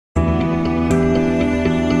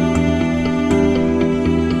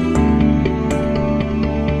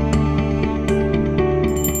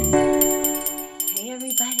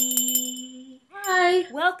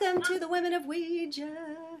Welcome to the Women of Ouija.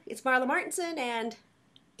 It's Marla Martinson and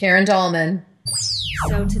Karen Dahlman.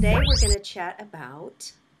 so today we're going to chat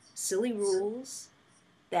about silly rules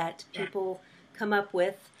that people come up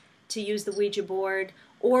with to use the Ouija board,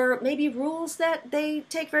 or maybe rules that they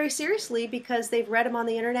take very seriously because they've read them on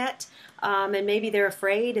the internet, and maybe they're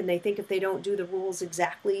afraid and they think if they don't do the rules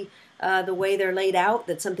exactly the way they're laid out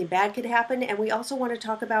that something bad could happen. And we also want to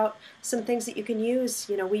talk about some things that you can use.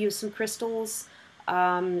 You know, we use some crystals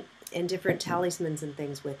and different talismans and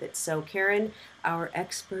things with it. So Karen, our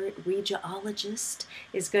expert Ouijaologist,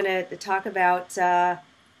 is going to talk about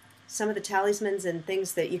some of the talismans and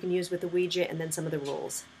things that you can use with the Ouija, and then some of the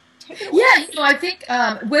rules. Yeah, I think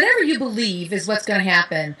whatever you believe is what's going to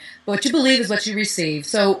happen. But what you believe is what you receive.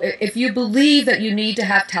 So if you believe that you need to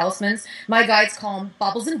have talismans, my guides call them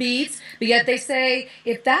baubles and beads, but yet they say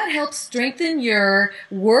if that helps strengthen your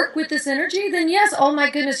work with this energy, then yes, oh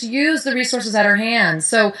my goodness, use the resources at our hands.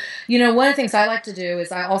 So, one of the things I like to do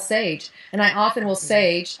is I'll sage, and I often will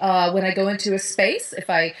sage when I go into a space.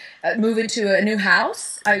 If I move into a new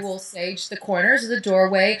house, I will sage the corners of the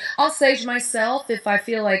doorway. I'll sage myself if I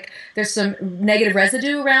feel like there's some negative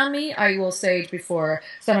residue around me. I will sage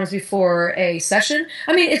sometimes before a session.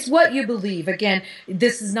 I mean, it's what you believe. Again,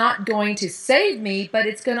 this is not going to save me, but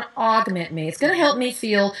it's going to augment me. It's going to help me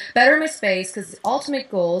feel better in my space because the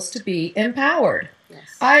ultimate goal is to be empowered.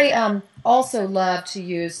 Yes. I also love to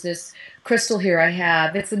use this crystal here I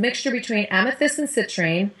have. It's a mixture between amethyst and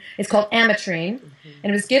citrine. It's called ametrine.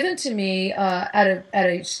 And it was given to me at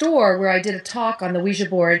a store where I did a talk on the Ouija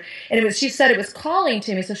board. And she said it was calling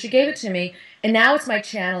to me, so she gave it to me. And now it's my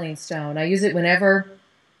channeling stone. I use it whenever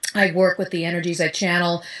I work with the energies I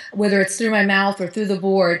channel, whether it's through my mouth or through the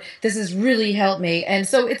board. This has really helped me. And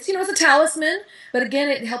so it's, it's a talisman, but again,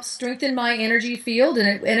 it helps strengthen my energy field,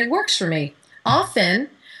 and it works for me. Often,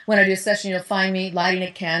 when I do a session, you'll find me lighting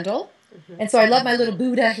a candle. And so I love my little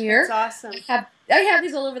Buddha here. That's awesome. I have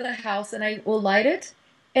these all over the house, and I will light it.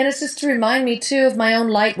 And it's just to remind me, too, of my own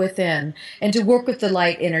light within and to work with the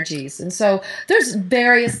light energies. And so there's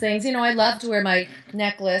various things. I love to wear my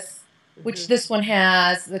necklace, which this one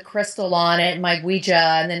has the crystal on it, my Ouija,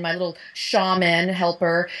 and then my little shaman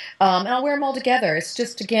helper. And I'll wear them all together. It's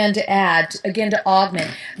just, again, to add, again, to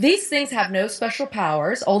augment. These things have no special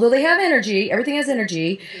powers, although they have energy. Everything has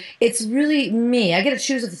energy. It's really me. I get to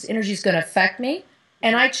choose if this energy is going to affect me,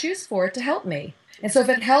 and I choose for it to help me. And so if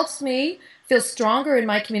it helps me feel stronger in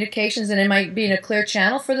my communications and in my being a clear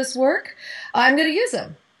channel for this work, I'm going to use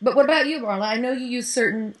them. But what about you, Marla? I know you use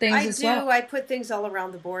certain things as well. I put things all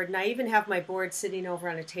around the board, and I even have my board sitting over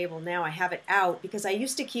on a table now. I have it out because I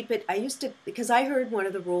used to keep it. Because I heard one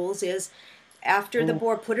of the rules is after the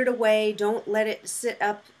board, put it away. Don't let it sit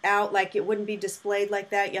out like it wouldn't be displayed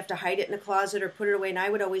like that. You have to hide it in a closet or put it away. And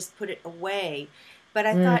I would always put it away. But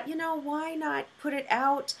I thought, why not put it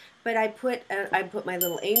out? But I put my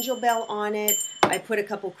little angel bell on it. I put a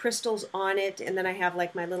couple crystals on it, and then I have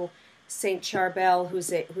like my little Saint Charbel,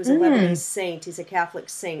 who's a Lebanese saint. He's a Catholic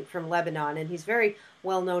saint from Lebanon, and he's very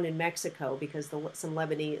well known in Mexico because a lot of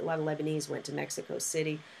Lebanese went to Mexico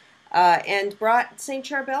City and brought Saint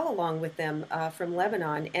Charbel along with them from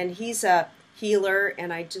Lebanon. And he's a healer,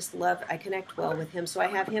 and I connect well with him. So I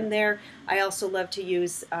have him there. I also love to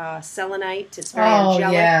use selenite. It's very angelic.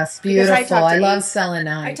 Oh, yes, beautiful. I love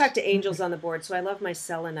selenite. I talk to angels on the board, so I love my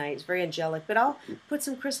selenite. It's very angelic. But I'll put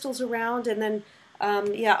some crystals around, and then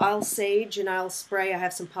I'll sage and I'll spray. I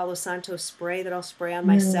have some Palo Santo spray that I'll spray on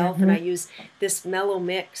myself, and I use this Mellow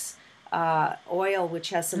Mix oil, which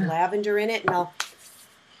has some lavender in it, and I'll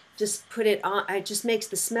just put it on. It just makes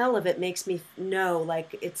the smell of it makes me know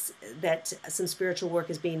like that some spiritual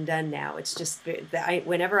work is being done now. It's just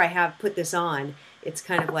whenever I have put this on, it's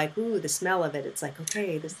kind of like, ooh, the smell of it. It's like,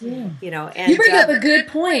 okay, this, And you bring up a good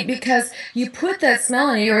point, because you put that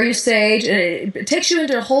smell in you or your sage, and it takes you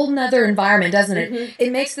into a whole nother environment, doesn't it?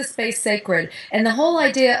 It makes the space sacred. And the whole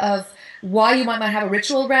idea of why you might have a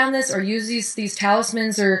ritual around this or use these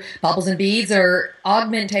talismans or baubles and beads or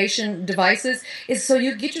augmentation devices is so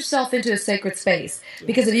you get yourself into a sacred space.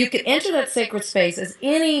 Because if you can enter that sacred space, as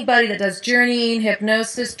anybody that does journeying,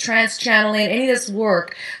 hypnosis, trance channeling, any of this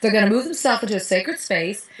work, they're going to move themselves into a sacred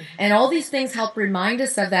space, and all these things help remind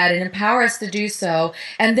us of that and empower us to do so,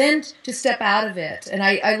 and then to step out of it. And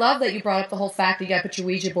I love that you brought up the whole fact that you got to put your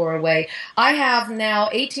Ouija board away. I have now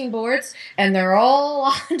 18 boards, and they're all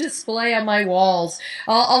on display display on my walls.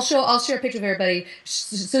 I'll share a picture with everybody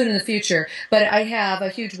soon in the future. But I have a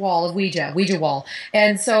huge wall of Ouija wall,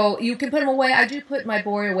 and so you can put them away. I do put my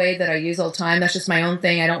board away that I use all the time. That's just my own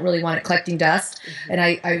thing. I don't really want it collecting dust, and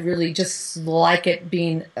I really just like it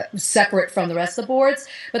being separate from the rest of the boards.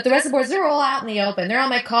 But the rest of the boards, they're all out in the open. They're on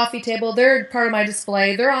my coffee table. They're part of my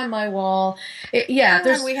display. They're on my wall.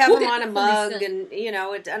 And we have them on a mug and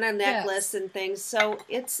on a necklace and things. So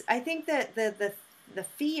I think that the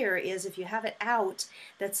fear is if you have it out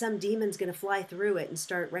that some demon's going to fly through it and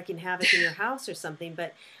start wreaking havoc in your house or something.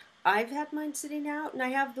 But I've had mine sitting out, and I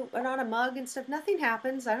have it on a mug and stuff. Nothing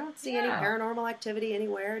happens. I don't see any paranormal activity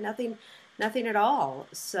anywhere. Nothing at all.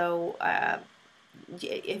 So have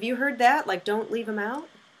you heard that? Like, don't leave them out?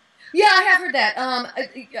 Yeah, I have heard that.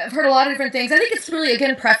 I've heard a lot of different things. I think it's really,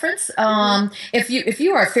 again, preference. If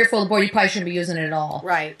you are fearful of the board, you probably shouldn't be using it at all.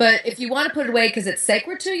 Right. But if you want to put it away because it's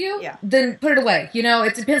sacred to you, then put it away.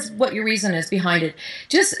 It depends what your reason is behind it.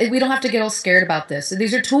 We don't have to get all scared about this.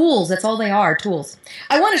 These are tools. That's all they are, tools.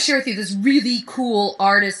 I want to share with you this really cool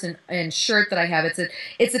artist and shirt that I have.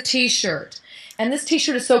 It's a T-shirt, and this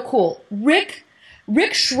T-shirt is so cool. Rick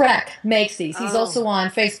Schreck makes these. He's also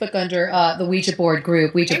on Facebook under the Ouija board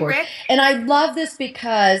group, Ouija board. Rick. And I love this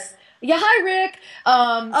because, hi, Rick.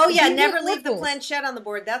 Never leave the planchette on the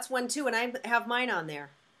board. That's one, too, and I have mine on there.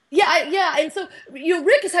 Yeah, and so,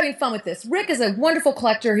 Rick is having fun with this. Rick is a wonderful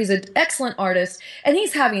collector. He's an excellent artist, and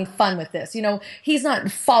he's having fun with this. He's not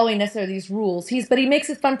following necessarily these rules, but he makes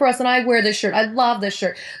it fun for us, and I wear this shirt. I love this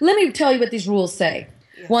shirt. Let me tell you what these rules say.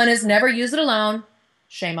 Yeah. One is never use it alone.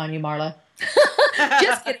 Shame on you, Marla.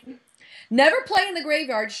 Just kidding. Never play in the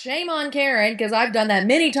graveyard. Shame on Karen, because I've done that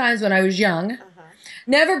many times when I was young.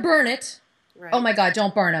 Never burn it. Right. Oh my God,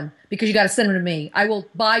 don't burn them, because you got to send them to me. I will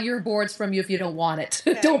buy your boards from you if you don't want it.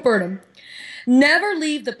 Okay. Don't burn them. Never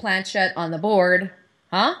leave the planchette on the board.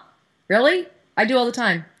 Huh? Really? I do all the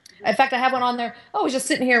time. In fact, I have one on there. Oh, it's just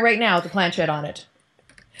sitting here right now with the planchette on it.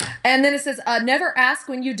 And then it says, never ask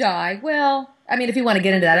when you die. Well, I mean, if you want to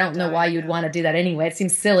get into that, I don't know why you'd want to do that anyway. It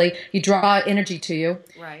seems silly. You draw energy to you.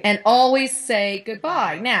 Right. And always say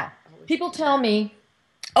goodbye. Now, people tell me,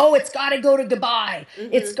 oh, it's got to go to goodbye.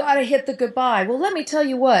 It's got to hit the goodbye. Well, let me tell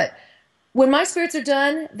you what. When my spirits are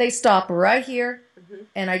done, they stop right here,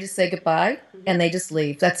 and I just say goodbye, and they just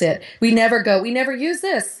leave. That's it. We never use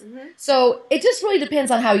this. So it just really depends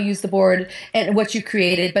on how you use the board and what you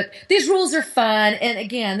created. But these rules are fun, and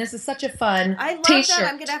again, this is such a fun I love T-shirt. that.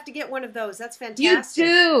 I'm going to have to get one of those. That's fantastic.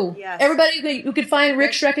 You do. Yes. Everybody, you can find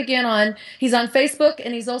Rick Schreck again he's on Facebook,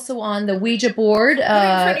 and he's also on the Ouija board. Put it in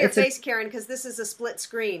front of your face, Karen, because this is a split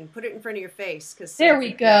screen. Put it in front of your face. There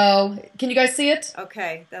we go. Can you guys see it?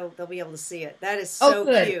 Okay, they'll be able to see it. That is so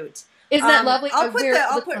cute. Isn't that lovely? I'll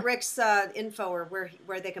put Rick's info or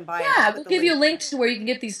where they can buy it. Yeah, we'll give you a link to where you can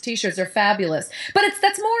get these T-shirts. They're fabulous. But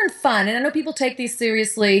that's more in fun, and I know people take these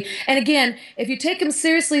seriously. And again, if you take them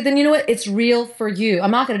seriously, then you know what? It's real for you.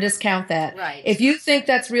 I'm not going to discount that. Right. If you think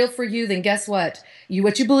that's real for you, then guess what?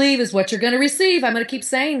 What you believe is what you're going to receive. I'm going to keep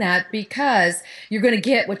saying that because you're going to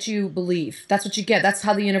get what you believe. That's what you get. That's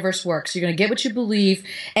how the universe works. You're going to get what you believe,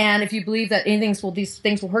 and if you believe that these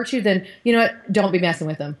things will hurt you, then you know what? Don't be messing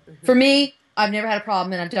with them. For me, I've never had a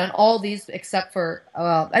problem, and I've done all these except for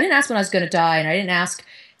I didn't ask when I was going to die, and I didn't ask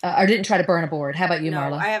or didn't try to burn a board. How about you,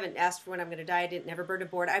 Marla? No, I haven't asked for when I'm going to die. I never burned a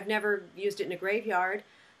board. I've never used it in a graveyard.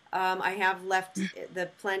 I have left the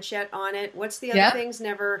planchette on it. What's the other things?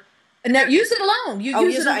 Never. No, use it alone.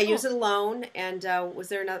 I use it alone. And was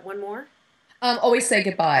there one more? Always say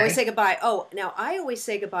goodbye. Always say goodbye. Oh, now I always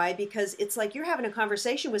say goodbye because it's like you're having a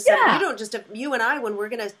conversation with someone. You don't just you and I when we're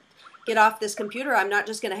gonna get off this computer. I'm not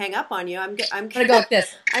just gonna hang up on you. I'm gonna go like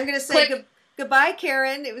this. I'm gonna say goodbye,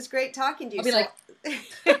 Karen. It was great talking to you. I'll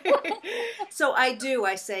be so I do.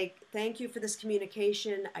 I say thank you for this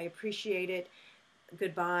communication. I appreciate it.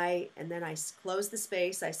 Goodbye, and then I close the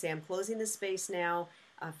space. I say I'm closing the space now.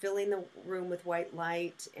 Filling the room with white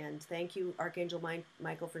light, and thank you, Archangel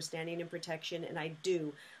Michael, for standing in protection. And I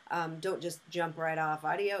do. Don't just jump right off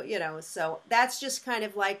audio, So that's just kind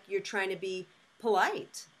of like you're trying to be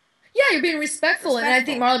polite. Yeah, you're being respectful. And I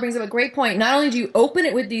think Marla brings up a great point. Not only do you open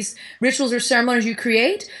it with these rituals or ceremonies you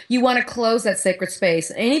create, you want to close that sacred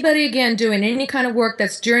space. Anybody, again, doing any kind of work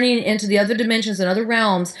that's journeying into the other dimensions and other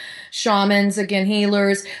realms, shamans, again,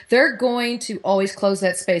 healers, they're going to always close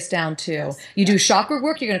that space down too. Yes. You do chakra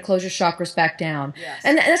work, you're going to close your chakras back down. Yes.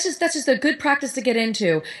 And that's just a good practice to get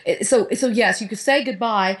into. So yes, you could say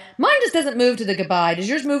goodbye. Mine just doesn't move to the goodbye. Does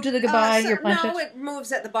yours move to the goodbye? No, it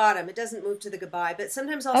moves at the bottom. It doesn't move to the goodbye. But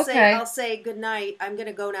sometimes I'll say good night. I'm going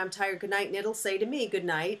to go now. I'm tired. Good night. And it'll say to me good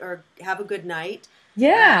night or have a good night.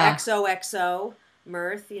 Yeah. XOXO.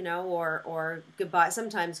 mirth, or goodbye.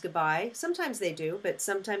 Sometimes goodbye. Sometimes they do, but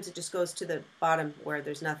sometimes it just goes to the bottom where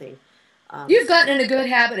there's nothing. You've gotten in a good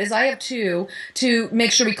habit, as I have too, to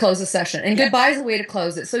make sure we close the session. And goodbye is a way to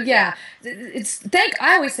close it. So yeah,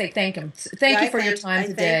 I always say thank them. Thank you for your time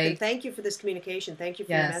today. Thank you for this communication. Thank you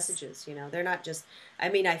for your messages. They're not just,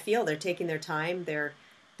 I feel they're taking their time.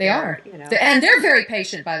 They are. And they're very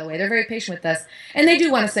patient, by the way. They're very patient with us. And they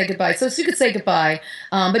do want to say goodbye. So you could say goodbye.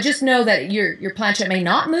 But just know that your planchette may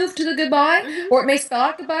not move to the goodbye, or it may spell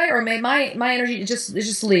out goodbye, or my energy, it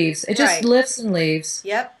just leaves. It just lifts and leaves.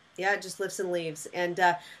 Yep. Yeah, it just lifts and leaves. And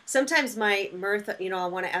sometimes my mirth, I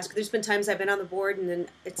want to ask, there's been times I've been on the board, and then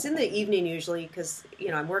it's in the evening usually because,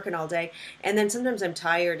 I'm working all day. And then sometimes I'm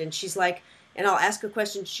tired, and she's like, and I'll ask a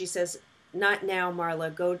question. She says, not now,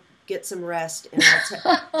 Marla, go get some rest. And she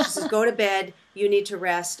says, go to bed. You need to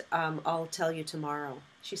rest. I'll tell you tomorrow.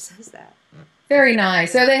 She says that. Very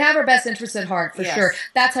nice. So they have our best interest at heart, for sure.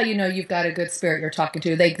 That's how you know you've got a good spirit you're talking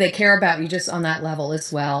to. They care about you just on that level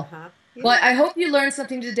as well. Yeah. Well, I hope you learned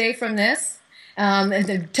something today from this. And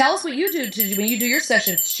then tell us what you do when you do your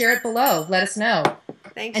session. Share it below. Let us know.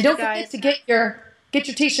 Thanks, and don't forget to get your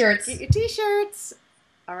T-shirts. Get your T-shirts.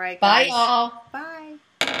 All right, guys. Bye, y'all. Bye.